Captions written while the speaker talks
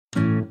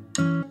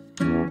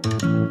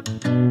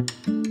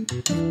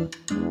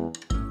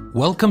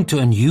Welcome to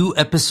a new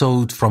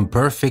episode from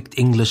Perfect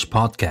English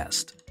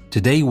Podcast.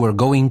 Today we're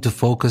going to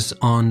focus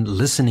on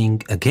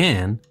listening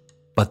again,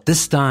 but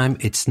this time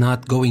it's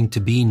not going to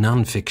be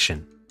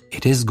non-fiction.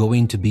 It is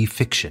going to be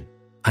fiction.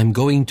 I'm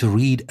going to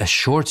read a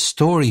short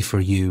story for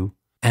you,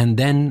 and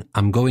then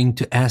I'm going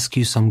to ask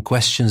you some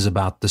questions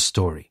about the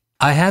story.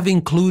 I have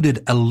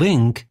included a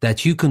link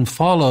that you can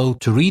follow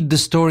to read the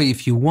story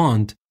if you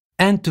want,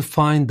 and to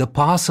find the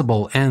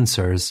possible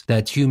answers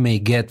that you may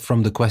get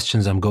from the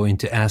questions I'm going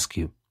to ask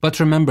you. But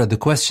remember, the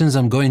questions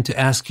I'm going to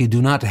ask you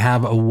do not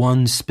have a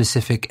one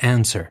specific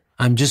answer.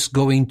 I'm just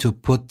going to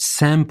put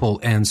sample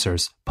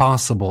answers,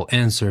 possible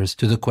answers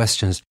to the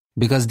questions,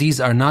 because these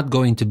are not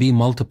going to be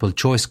multiple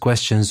choice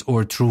questions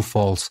or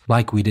true-false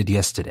like we did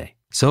yesterday.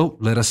 So,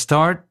 let us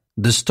start.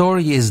 The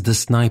story is The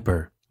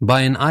Sniper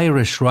by an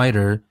Irish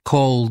writer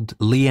called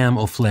Liam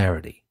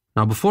O'Flaherty.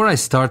 Now, before I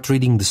start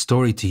reading the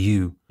story to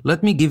you,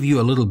 let me give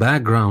you a little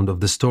background of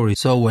the story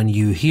so when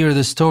you hear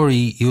the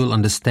story, you'll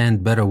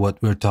understand better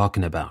what we're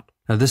talking about.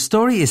 Now, the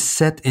story is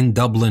set in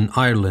Dublin,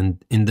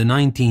 Ireland in the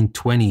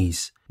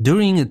 1920s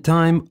during a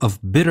time of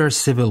bitter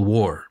civil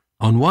war.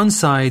 On one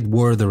side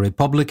were the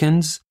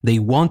Republicans. They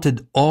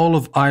wanted all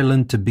of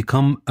Ireland to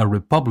become a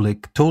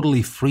republic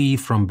totally free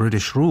from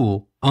British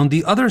rule. On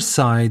the other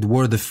side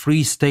were the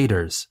Free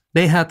Staters.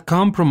 They had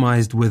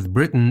compromised with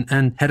Britain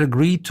and had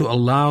agreed to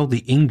allow the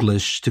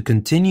English to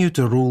continue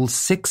to rule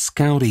 6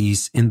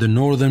 counties in the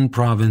northern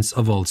province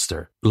of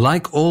Ulster.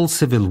 Like all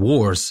civil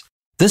wars,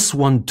 this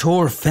one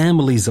tore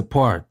families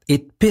apart.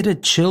 It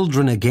pitted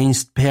children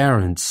against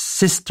parents,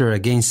 sister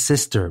against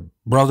sister,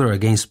 brother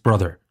against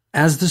brother.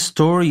 As the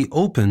story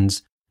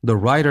opens, the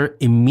writer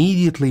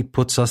immediately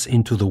puts us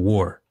into the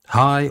war,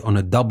 high on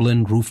a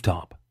Dublin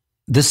rooftop.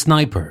 The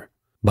Sniper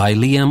by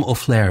Liam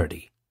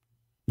O'Flaherty.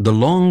 The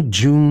long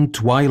June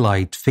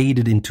twilight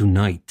faded into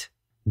night.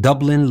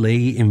 Dublin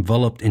lay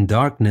enveloped in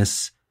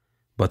darkness,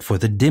 but for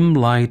the dim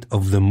light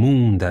of the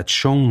moon that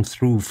shone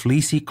through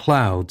fleecy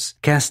clouds,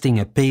 casting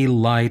a pale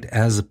light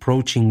as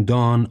approaching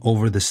dawn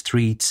over the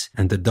streets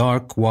and the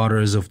dark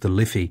waters of the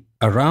Liffey.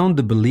 Around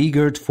the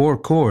beleaguered four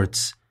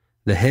courts,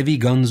 the heavy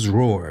guns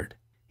roared.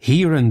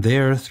 Here and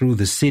there through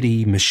the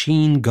city,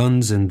 machine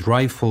guns and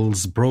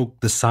rifles broke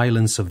the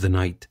silence of the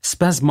night,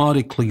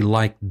 spasmodically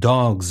like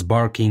dogs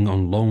barking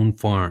on lone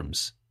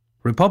farms.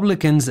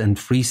 Republicans and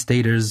Free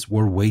Staters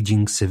were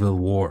waging civil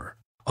war.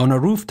 On a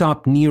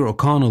rooftop near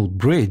O'Connell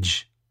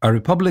Bridge, a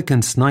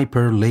Republican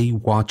sniper lay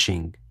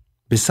watching.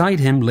 Beside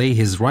him lay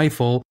his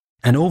rifle,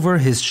 and over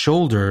his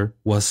shoulder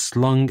was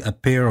slung a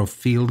pair of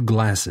field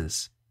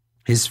glasses.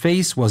 His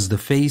face was the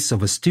face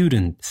of a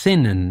student,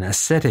 thin and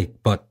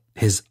ascetic, but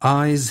his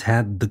eyes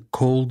had the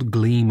cold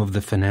gleam of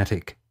the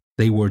fanatic.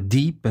 They were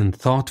deep and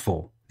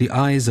thoughtful, the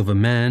eyes of a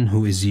man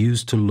who is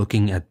used to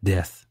looking at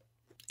death.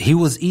 He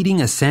was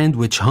eating a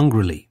sandwich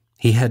hungrily.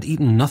 He had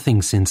eaten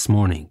nothing since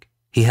morning.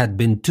 He had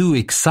been too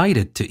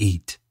excited to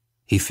eat.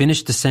 He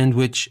finished the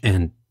sandwich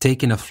and,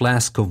 taking a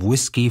flask of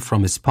whiskey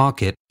from his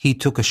pocket, he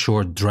took a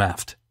short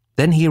draught.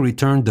 Then he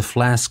returned the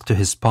flask to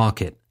his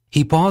pocket.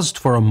 He paused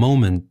for a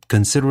moment,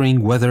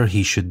 considering whether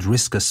he should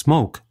risk a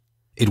smoke.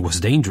 It was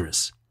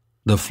dangerous.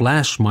 The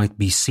flash might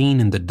be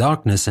seen in the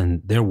darkness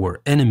and there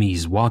were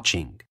enemies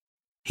watching.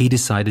 He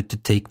decided to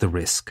take the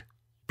risk.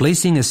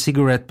 Placing a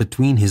cigarette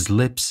between his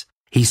lips,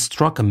 he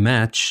struck a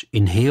match,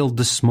 inhaled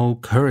the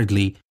smoke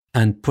hurriedly,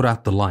 and put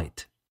out the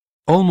light.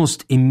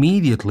 Almost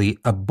immediately,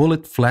 a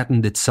bullet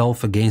flattened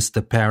itself against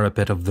the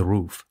parapet of the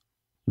roof.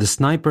 The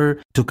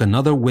sniper took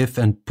another whiff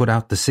and put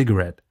out the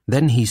cigarette.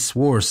 Then he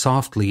swore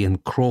softly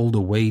and crawled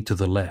away to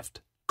the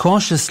left.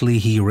 Cautiously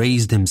he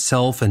raised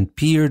himself and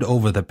peered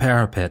over the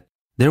parapet.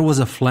 There was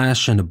a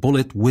flash and a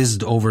bullet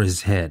whizzed over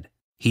his head.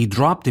 He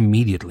dropped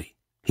immediately.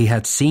 He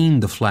had seen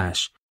the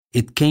flash.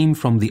 It came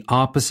from the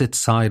opposite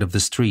side of the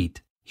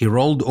street. He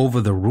rolled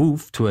over the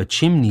roof to a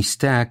chimney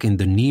stack in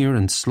the near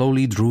and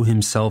slowly drew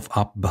himself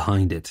up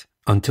behind it,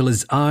 until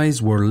his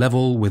eyes were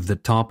level with the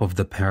top of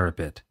the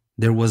parapet.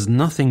 There was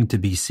nothing to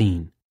be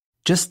seen,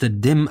 just a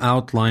dim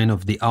outline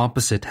of the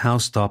opposite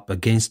housetop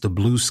against the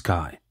blue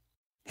sky.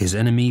 His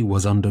enemy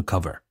was under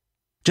cover.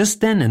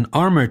 Just then an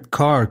armored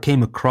car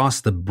came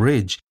across the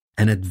bridge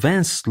and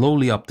advanced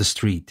slowly up the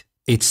street.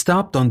 It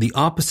stopped on the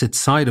opposite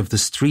side of the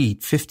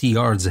street 50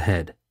 yards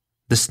ahead.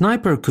 The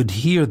sniper could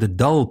hear the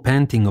dull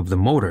panting of the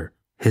motor.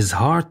 His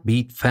heart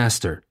beat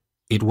faster.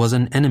 It was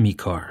an enemy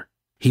car.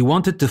 He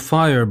wanted to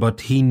fire,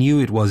 but he knew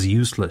it was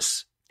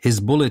useless. His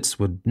bullets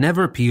would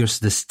never pierce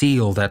the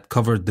steel that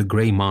covered the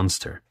grey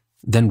monster.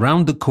 Then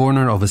round the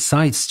corner of a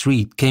side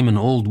street came an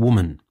old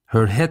woman,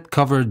 her head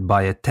covered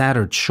by a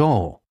tattered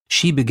shawl.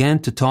 She began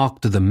to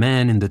talk to the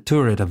man in the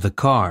turret of the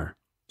car.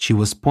 She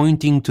was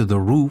pointing to the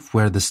roof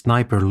where the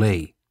sniper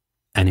lay.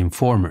 An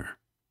informer.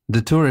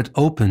 The turret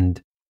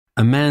opened.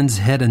 A man's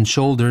head and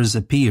shoulders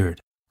appeared,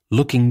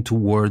 looking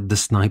toward the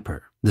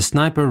sniper. The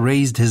sniper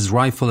raised his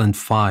rifle and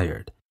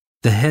fired.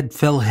 The head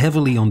fell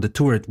heavily on the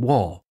turret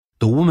wall.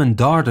 The woman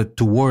darted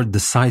toward the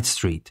side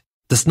street.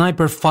 The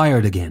sniper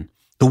fired again.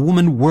 The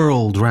woman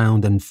whirled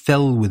round and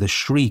fell with a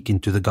shriek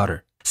into the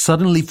gutter.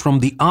 Suddenly, from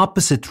the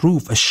opposite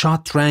roof, a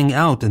shot rang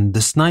out and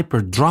the sniper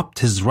dropped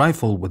his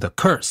rifle with a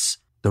curse.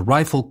 The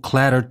rifle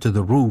clattered to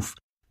the roof.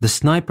 The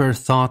sniper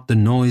thought the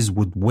noise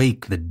would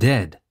wake the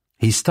dead.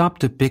 He stopped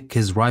to pick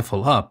his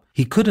rifle up.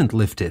 He couldn't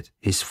lift it.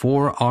 His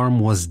forearm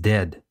was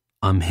dead.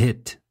 "I'm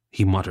hit,"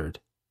 he muttered.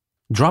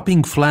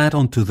 Dropping flat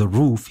onto the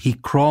roof, he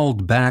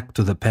crawled back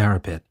to the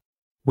parapet.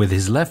 With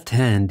his left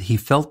hand, he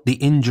felt the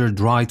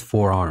injured right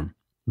forearm.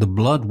 The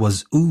blood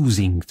was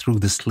oozing through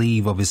the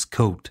sleeve of his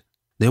coat.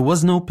 There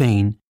was no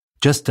pain,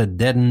 just a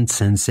deadened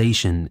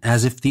sensation,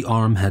 as if the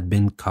arm had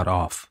been cut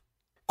off.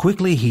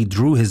 Quickly he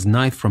drew his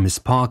knife from his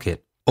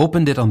pocket,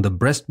 opened it on the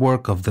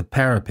breastwork of the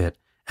parapet,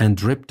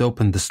 and ripped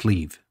open the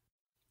sleeve.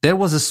 There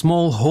was a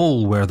small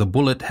hole where the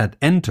bullet had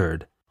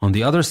entered. On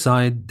the other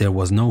side, there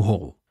was no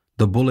hole.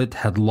 The bullet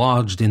had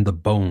lodged in the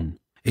bone.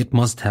 It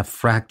must have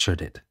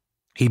fractured it.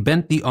 He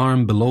bent the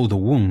arm below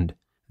the wound.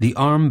 The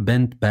arm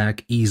bent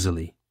back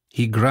easily.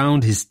 He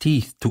ground his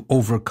teeth to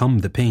overcome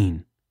the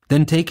pain.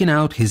 Then, taking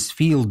out his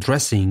field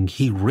dressing,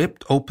 he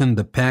ripped open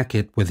the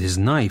packet with his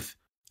knife.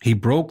 He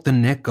broke the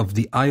neck of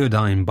the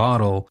iodine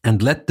bottle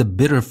and let the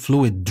bitter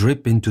fluid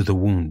drip into the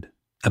wound.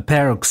 A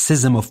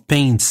paroxysm of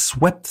pain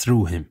swept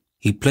through him.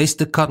 He placed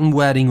the cotton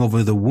wadding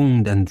over the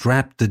wound and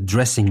wrapped the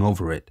dressing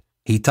over it.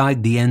 He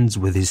tied the ends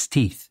with his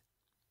teeth.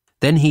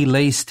 Then he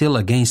lay still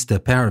against the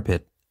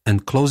parapet,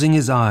 and closing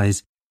his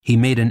eyes, he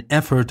made an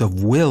effort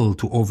of will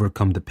to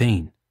overcome the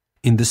pain.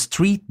 In the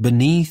street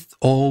beneath,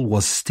 all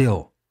was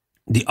still.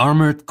 The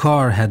armored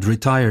car had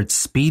retired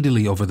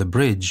speedily over the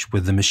bridge,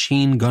 with the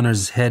machine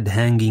gunner's head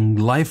hanging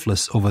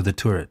lifeless over the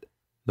turret.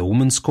 The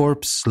woman's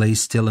corpse lay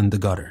still in the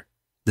gutter.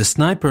 The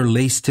sniper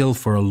lay still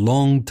for a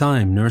long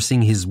time,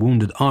 nursing his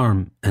wounded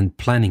arm and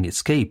planning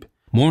escape.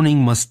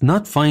 Morning must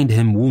not find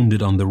him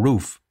wounded on the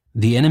roof.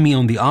 The enemy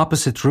on the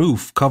opposite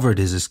roof covered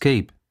his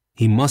escape.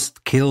 He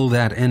must kill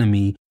that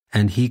enemy,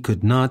 and he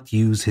could not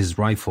use his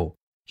rifle.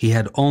 He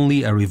had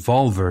only a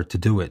revolver to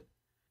do it.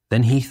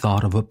 Then he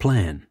thought of a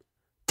plan.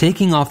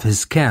 Taking off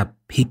his cap,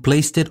 he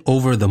placed it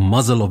over the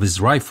muzzle of his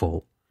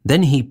rifle.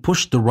 Then he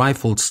pushed the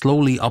rifle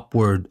slowly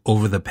upward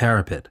over the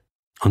parapet,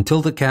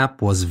 until the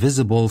cap was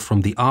visible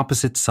from the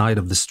opposite side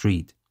of the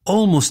street.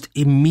 Almost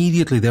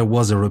immediately there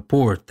was a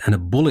report, and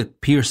a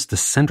bullet pierced the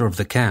center of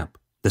the cap.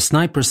 The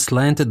sniper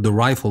slanted the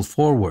rifle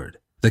forward.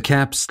 The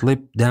cap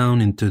slipped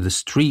down into the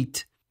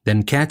street.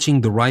 Then,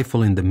 catching the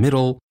rifle in the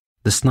middle,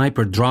 the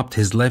sniper dropped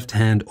his left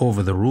hand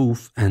over the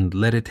roof and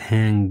let it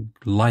hang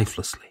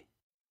lifelessly.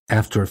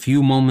 After a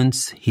few moments,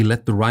 he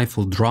let the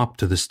rifle drop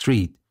to the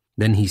street.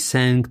 Then he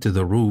sank to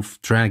the roof,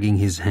 dragging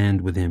his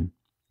hand with him.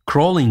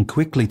 Crawling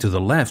quickly to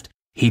the left,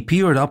 he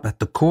peered up at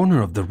the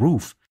corner of the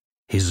roof.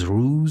 His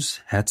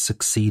ruse had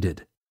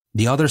succeeded.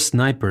 The other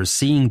sniper,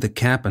 seeing the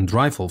cap and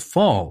rifle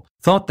fall,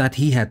 thought that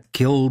he had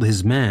killed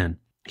his man.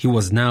 He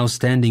was now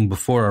standing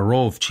before a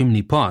row of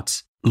chimney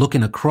pots,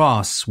 looking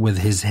across with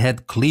his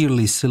head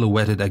clearly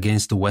silhouetted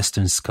against the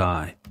western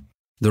sky.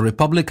 The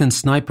Republican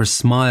sniper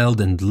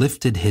smiled and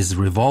lifted his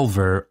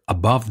revolver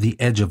above the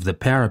edge of the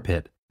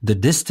parapet. The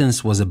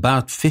distance was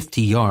about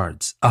 50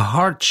 yards, a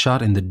hard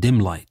shot in the dim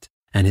light,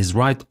 and his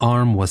right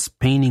arm was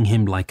paining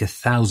him like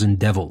 1,000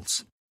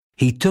 devils.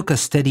 He took a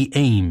steady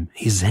aim.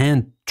 His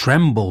hand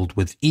trembled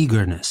with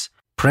eagerness.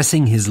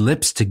 Pressing his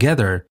lips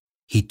together,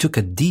 he took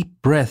a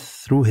deep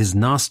breath through his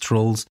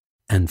nostrils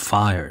and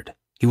fired.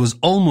 He was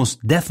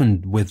almost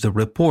deafened with the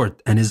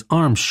report, and his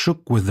arm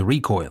shook with the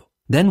recoil.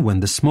 Then, when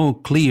the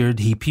smoke cleared,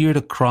 he peered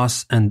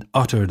across and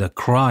uttered a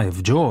cry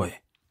of joy.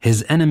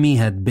 His enemy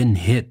had been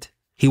hit.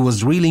 He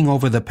was reeling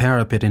over the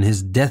parapet in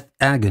his death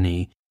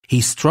agony.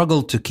 He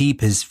struggled to keep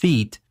his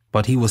feet,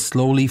 but he was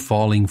slowly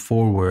falling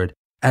forward,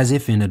 as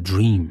if in a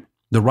dream.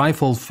 The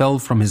rifle fell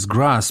from his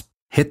grasp,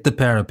 hit the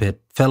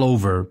parapet, fell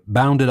over,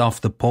 bounded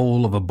off the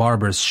pole of a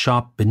barber's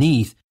shop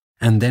beneath,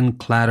 and then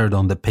clattered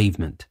on the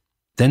pavement.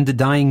 Then the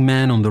dying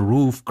man on the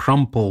roof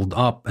crumpled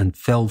up and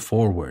fell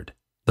forward.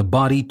 The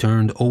body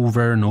turned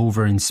over and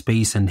over in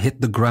space and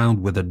hit the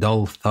ground with a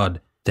dull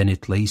thud. Then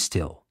it lay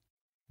still.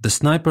 The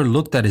sniper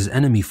looked at his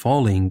enemy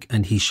falling,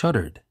 and he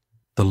shuddered.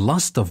 The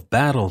lust of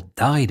battle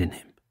died in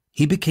him.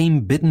 He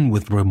became bitten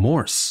with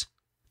remorse.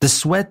 The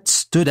sweat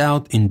stood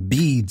out in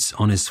beads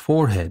on his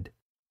forehead.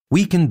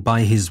 Weakened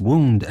by his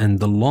wound and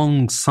the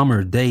long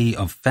summer day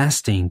of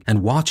fasting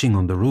and watching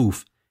on the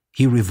roof,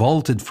 he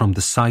revolted from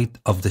the sight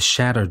of the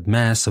shattered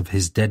mass of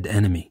his dead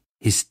enemy.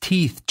 His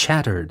teeth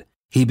chattered.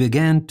 He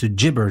began to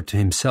gibber to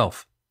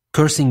himself,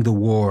 cursing the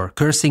war,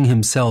 cursing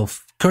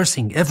himself,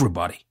 cursing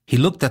everybody. He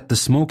looked at the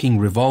smoking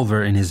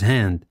revolver in his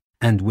hand,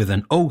 and with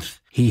an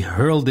oath, he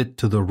hurled it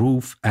to the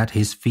roof at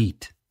his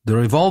feet. The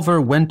revolver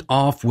went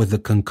off with a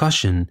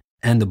concussion,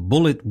 and the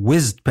bullet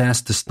whizzed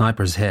past the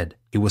sniper's head.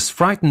 He was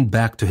frightened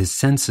back to his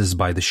senses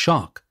by the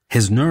shock.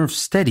 His nerves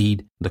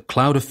steadied, the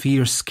cloud of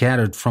fear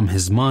scattered from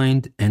his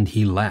mind, and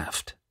he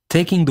laughed.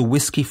 Taking the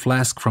whiskey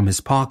flask from his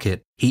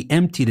pocket, he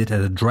emptied it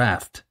at a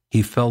draught.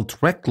 He felt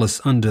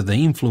reckless under the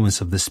influence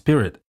of the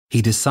spirit.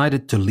 He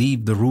decided to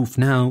leave the roof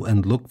now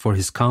and look for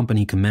his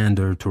company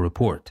commander to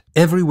report.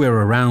 Everywhere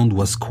around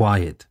was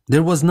quiet.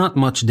 There was not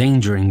much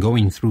danger in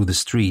going through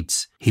the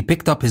streets. He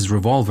picked up his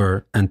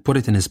revolver and put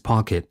it in his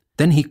pocket.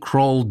 Then he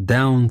crawled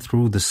down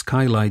through the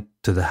skylight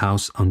to the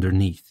house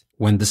underneath.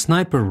 When the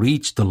sniper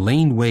reached the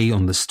laneway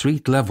on the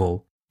street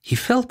level, he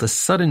felt a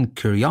sudden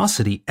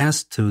curiosity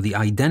as to the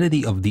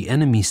identity of the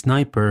enemy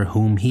sniper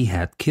whom he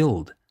had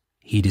killed.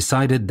 He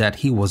decided that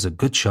he was a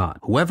good shot,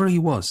 whoever he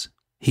was.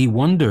 He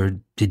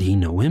wondered, did he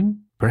know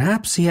him?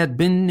 Perhaps he had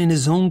been in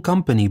his own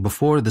company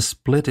before the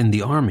split in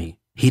the army.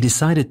 He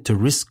decided to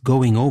risk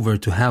going over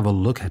to have a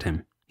look at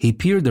him. He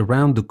peered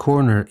around the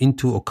corner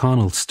into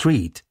O'Connell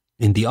Street.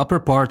 In the upper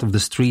part of the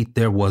street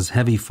there was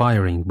heavy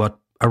firing, but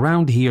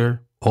around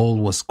here all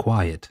was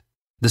quiet.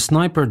 The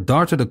sniper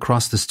darted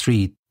across the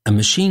street. A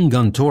machine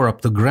gun tore up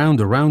the ground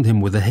around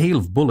him with a hail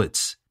of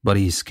bullets, but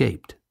he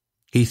escaped.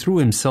 He threw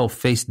himself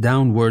face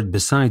downward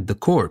beside the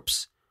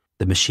corpse.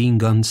 The machine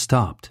gun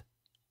stopped.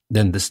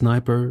 Then the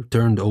sniper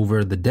turned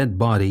over the dead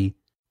body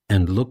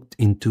and looked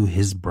into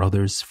his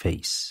brother's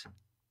face.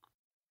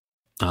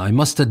 I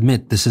must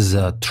admit, this is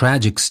a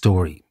tragic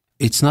story.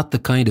 It's not the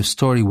kind of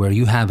story where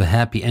you have a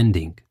happy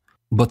ending,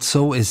 but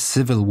so is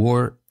civil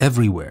war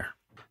everywhere.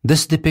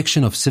 This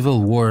depiction of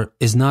civil war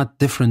is not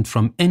different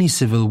from any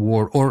civil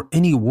war or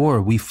any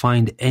war we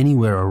find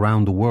anywhere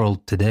around the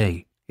world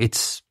today.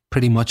 It's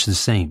pretty much the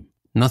same.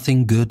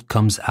 Nothing good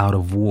comes out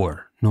of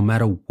war. No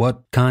matter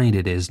what kind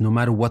it is, no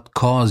matter what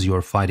cause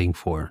you're fighting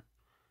for,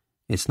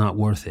 it's not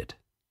worth it.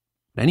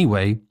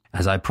 Anyway,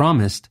 as I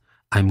promised,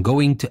 I'm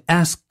going to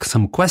ask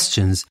some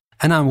questions,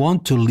 and I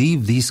want to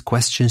leave these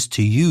questions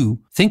to you.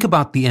 Think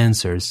about the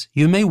answers.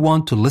 You may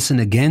want to listen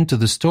again to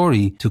the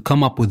story to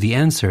come up with the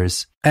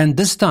answers. And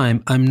this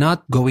time, I'm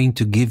not going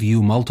to give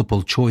you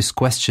multiple choice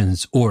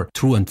questions or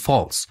true and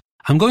false.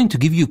 I'm going to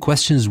give you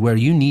questions where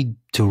you need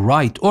to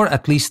write or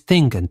at least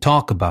think and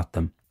talk about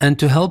them. And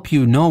to help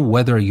you know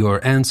whether your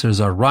answers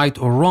are right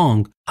or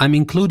wrong, I'm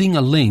including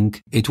a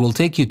link. It will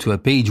take you to a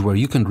page where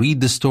you can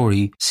read the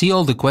story, see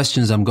all the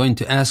questions I'm going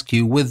to ask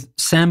you with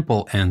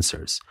sample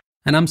answers.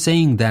 And I'm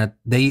saying that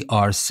they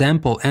are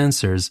sample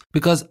answers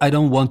because I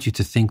don't want you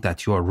to think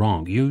that you are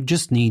wrong. You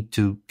just need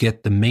to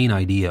get the main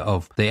idea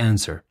of the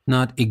answer,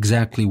 not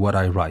exactly what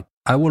I write.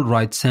 I will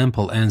write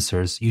sample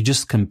answers. You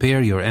just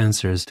compare your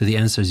answers to the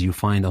answers you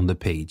find on the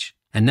page.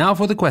 And now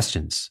for the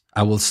questions.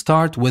 I will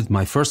start with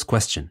my first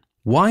question.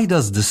 Why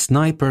does the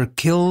sniper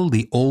kill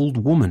the old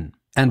woman?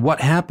 And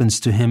what happens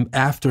to him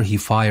after he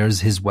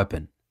fires his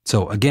weapon?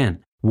 So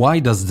again, why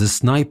does the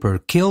sniper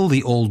kill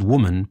the old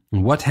woman?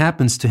 And what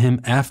happens to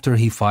him after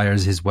he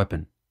fires his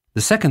weapon?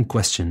 The second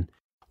question,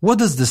 what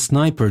does the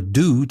sniper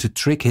do to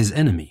trick his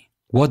enemy?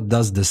 What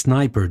does the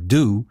sniper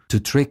do to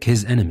trick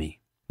his enemy?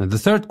 Now, the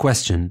third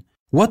question,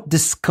 what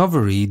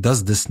discovery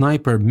does the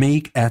sniper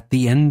make at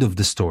the end of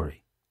the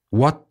story?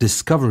 What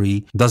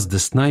discovery does the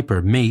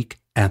sniper make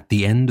at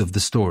the end of the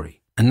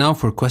story? And now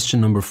for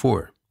question number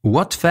 4.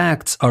 What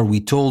facts are we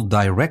told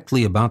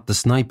directly about the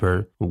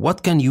sniper?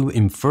 What can you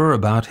infer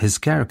about his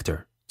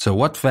character? So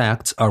what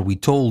facts are we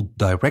told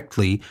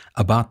directly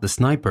about the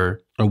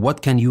sniper, or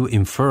what can you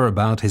infer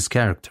about his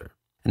character?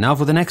 And now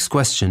for the next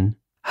question.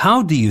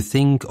 How do you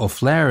think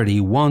O'Flaherty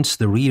wants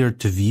the reader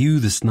to view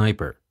the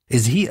sniper?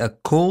 Is he a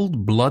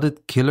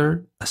cold-blooded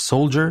killer, a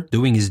soldier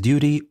doing his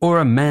duty, or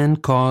a man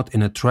caught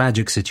in a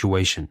tragic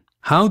situation?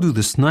 How do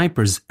the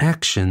sniper's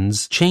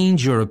actions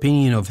change your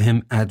opinion of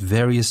him at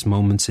various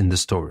moments in the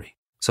story?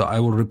 So I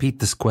will repeat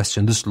this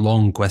question, this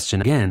long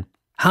question again.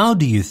 How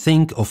do you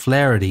think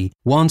O'Flaherty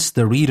wants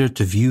the reader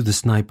to view the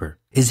sniper?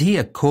 Is he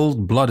a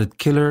cold-blooded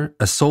killer,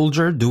 a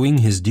soldier doing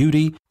his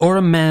duty, or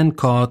a man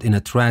caught in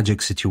a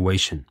tragic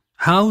situation?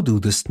 How do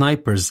the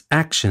sniper's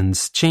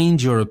actions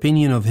change your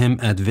opinion of him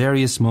at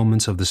various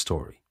moments of the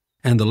story?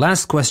 And the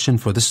last question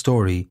for the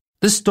story.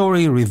 This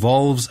story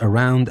revolves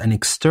around an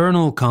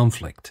external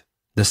conflict,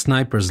 the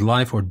sniper's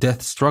life or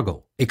death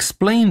struggle.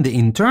 Explain the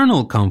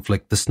internal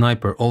conflict the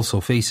sniper also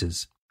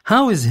faces.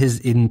 How is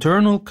his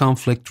internal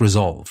conflict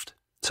resolved?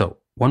 So,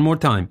 one more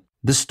time.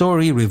 The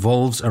story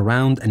revolves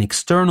around an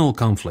external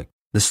conflict,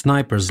 the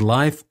sniper's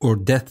life or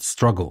death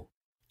struggle.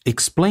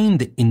 Explain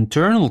the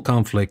internal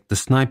conflict the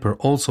sniper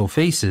also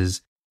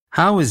faces.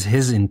 How is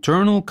his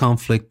internal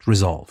conflict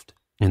resolved?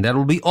 And that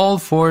will be all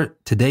for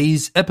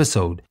today's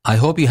episode. I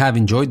hope you have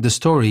enjoyed the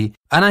story,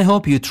 and I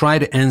hope you try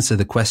to answer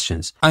the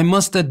questions. I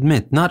must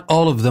admit, not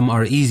all of them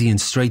are easy and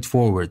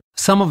straightforward.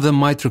 Some of them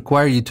might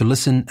require you to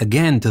listen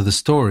again to the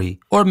story,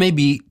 or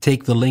maybe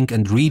take the link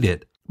and read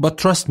it. But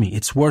trust me,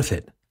 it's worth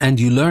it. And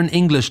you learn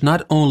English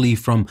not only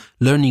from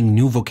learning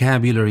new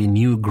vocabulary,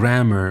 new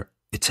grammar,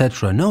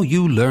 etc. No,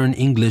 you learn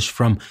English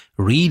from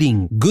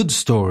reading good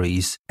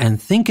stories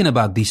and thinking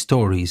about these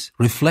stories,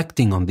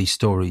 reflecting on these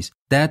stories.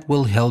 That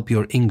will help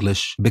your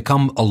English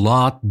become a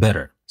lot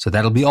better. So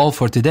that'll be all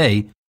for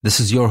today. This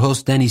is your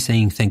host, Danny,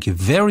 saying thank you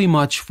very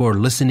much for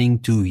listening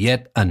to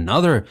yet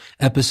another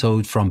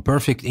episode from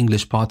Perfect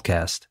English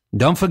Podcast.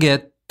 Don't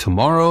forget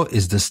Tomorrow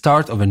is the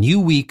start of a new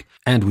week,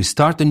 and we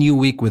start the new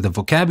week with a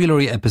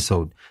vocabulary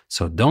episode.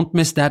 So don't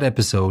miss that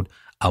episode.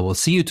 I will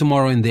see you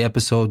tomorrow in the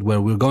episode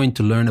where we're going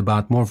to learn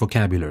about more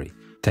vocabulary.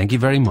 Thank you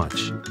very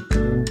much.